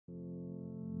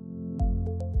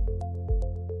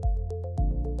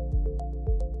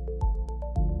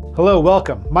Hello,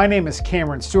 welcome. My name is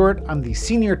Cameron Stewart. I'm the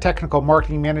Senior Technical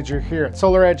Marketing Manager here at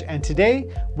SolarEdge, and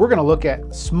today we're going to look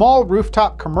at small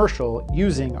rooftop commercial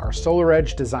using our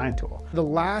SolarEdge Design tool. The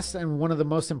last and one of the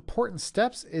most important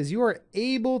steps is you are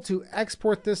able to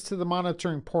export this to the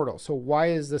monitoring portal. So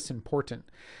why is this important?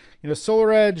 You know,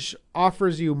 SolarEdge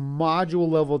offers you module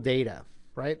level data,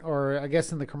 right? Or I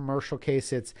guess in the commercial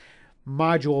case, it's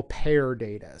module pair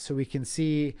data. So we can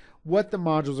see what the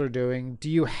modules are doing. Do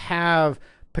you have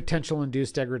potential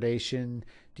induced degradation?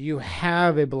 Do you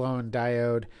have a blown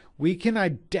diode? We can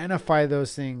identify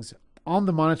those things on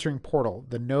the monitoring portal,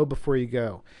 the know before you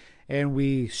go. And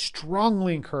we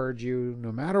strongly encourage you,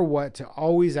 no matter what, to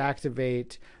always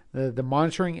activate the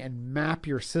monitoring and map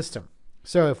your system.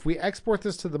 So if we export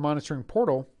this to the monitoring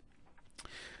portal,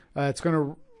 it's going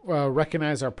to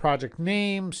recognize our project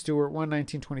name, Stewart 1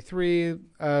 1923.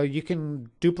 You can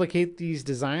duplicate these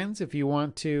designs if you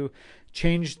want to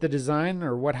change the design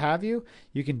or what have you.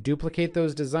 You can duplicate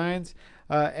those designs,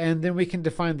 and then we can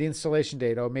define the installation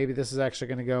date. Oh, maybe this is actually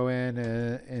going to go in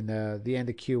the end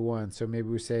of Q1. So maybe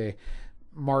we say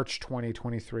March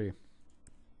 2023.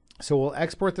 So we'll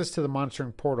export this to the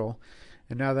monitoring portal.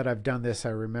 And now that I've done this, I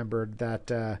remembered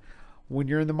that when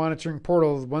you're in the monitoring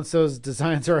portal, once those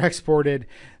designs are exported,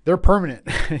 they're permanent.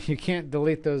 You can't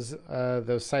delete those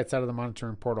sites out of the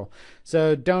monitoring portal.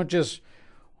 So don't just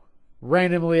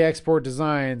randomly export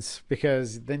designs,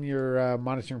 because then your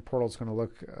monitoring portal is going to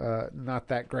look not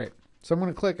that great. So I'm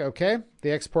going to click OK.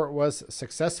 The export was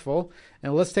successful.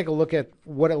 And let's take a look at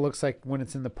what it looks like when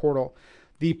it's in the portal.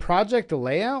 The project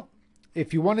layout,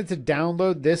 if you wanted to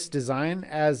download this design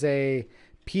as a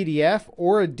PDF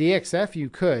or a DXF, you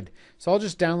could. So I'll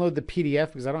just download the PDF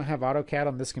because I don't have AutoCAD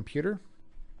on this computer.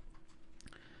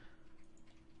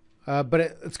 But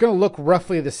it's going to look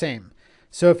roughly the same.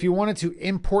 So if you wanted to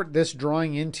import this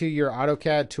drawing into your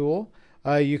AutoCAD tool,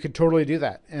 you could totally do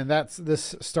that. And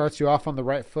this starts you off on the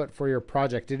right foot for your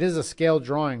project. It is a scale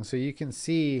drawing, so you can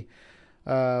see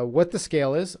what the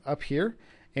scale is up here,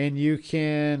 and you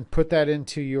can put that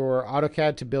into your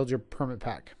AutoCAD to build your permit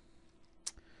pack.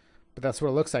 But that's what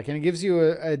it looks like. And it gives you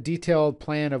a detailed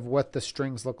plan of what the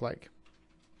strings look like.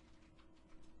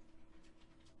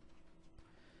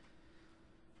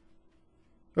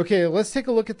 Okay, let's take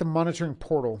a look at the monitoring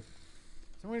portal.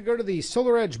 So I'm going to go to the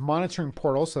SolarEdge monitoring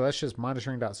portal. So that's just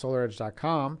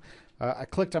monitoring.solaredge.com. I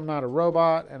clicked I'm not a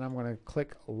robot, and I'm going to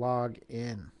click log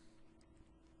in.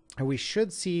 And we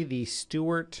should see the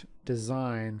Stewart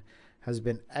design has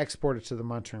been exported to the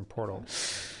monitoring portal.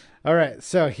 All right,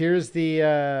 so here's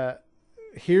the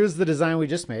design we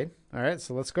just made. All right,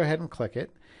 so let's go ahead and click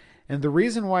it. And the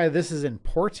reason why this is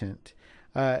important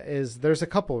is there's a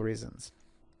couple of reasons.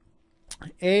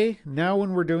 Now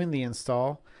when we're doing the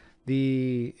install,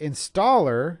 the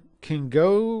installer can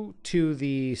go to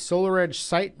the SolarEdge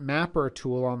Site Mapper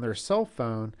tool on their cell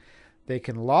phone. They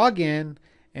can log in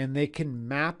and they can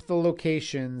map the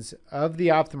locations of the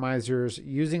optimizers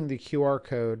using the QR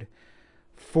code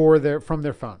from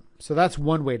their phone. So that's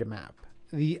one way to map.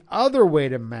 The other way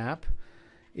to map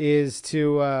is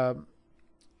a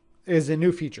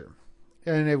new feature.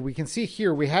 And if we can see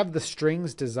here, we have the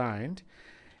strings designed.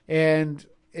 And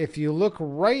if you look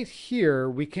right here,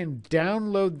 we can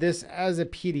download this as a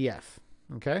PDF.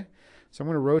 Okay, so I'm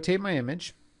going to rotate my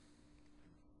image,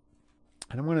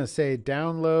 and I'm going to say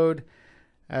download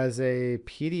as a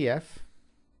PDF.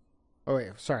 Oh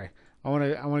wait, sorry. I want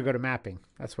to go to mapping.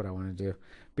 That's what I want to do,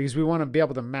 because we want to be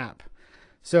able to map.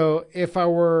 So if I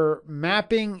were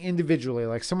mapping individually,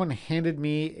 like someone handed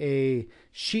me a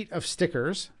sheet of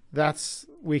stickers,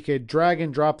 we could drag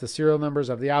and drop the serial numbers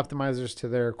of the optimizers to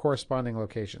their corresponding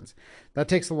locations. That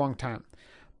takes a long time.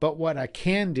 But what I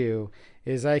can do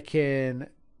is I can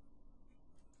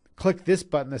click this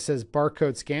button that says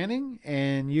barcode scanning,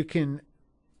 and you can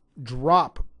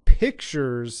drop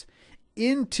pictures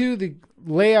into the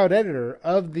layout editor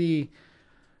of the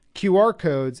QR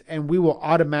codes, and we will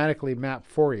automatically map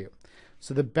for you.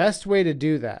 So the best way to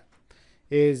do that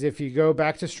is if you go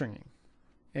back to stringing,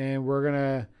 and we're going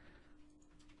to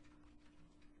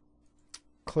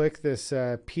click this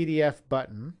PDF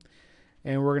button,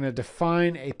 and we're going to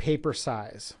define a paper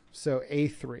size. So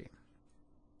A3.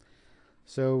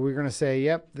 So we're going to say,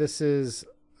 yep, this is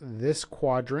this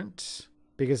quadrant,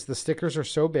 because the stickers are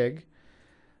so big.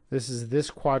 This is this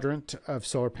quadrant of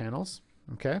solar panels.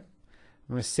 Okay.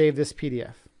 I'm going to save this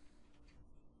PDF.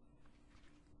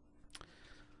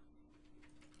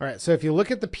 All right. So if you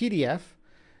look at the PDF,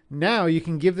 now you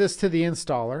can give this to the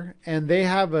installer, and they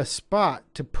have a spot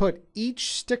to put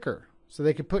each sticker. So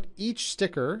they can put each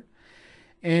sticker,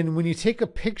 and when you take a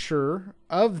picture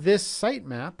of this site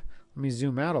map, Let me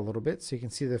zoom out a little bit so you can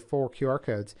see the 4 QR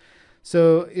codes.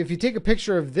 So if you take a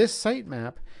picture of this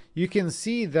sitemap, you can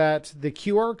see that the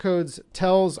QR codes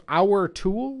tells our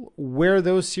tool where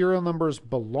those serial numbers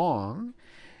belong.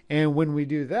 And when we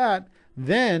do that,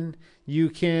 then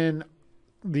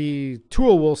the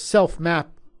tool will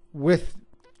self-map with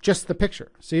just the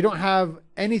picture. So you don't have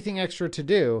anything extra to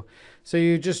do. So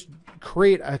you just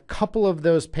create a couple of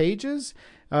those pages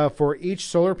for each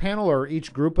solar panel or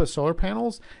each group of solar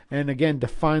panels. And again,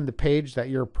 define the page that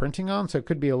you're printing on. So it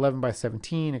could be 11 by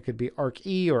 17. It could be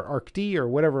ArcE or ArcD or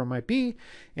whatever it might be.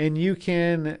 And you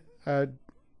can,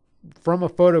 from a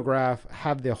photograph,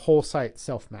 have the whole site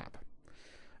self-map.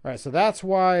 All right, so that's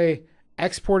why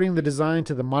exporting the design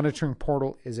to the monitoring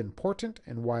portal is important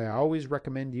and why I always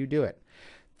recommend you do it.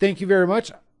 Thank you very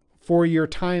much for your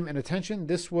time and attention.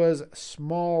 This was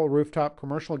Small Rooftop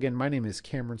Commercial. Again, my name is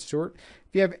Cameron Stewart.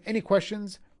 If you have any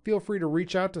questions, feel free to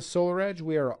reach out to SolarEdge.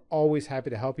 We are always happy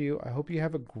to help you. I hope you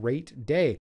have a great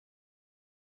day.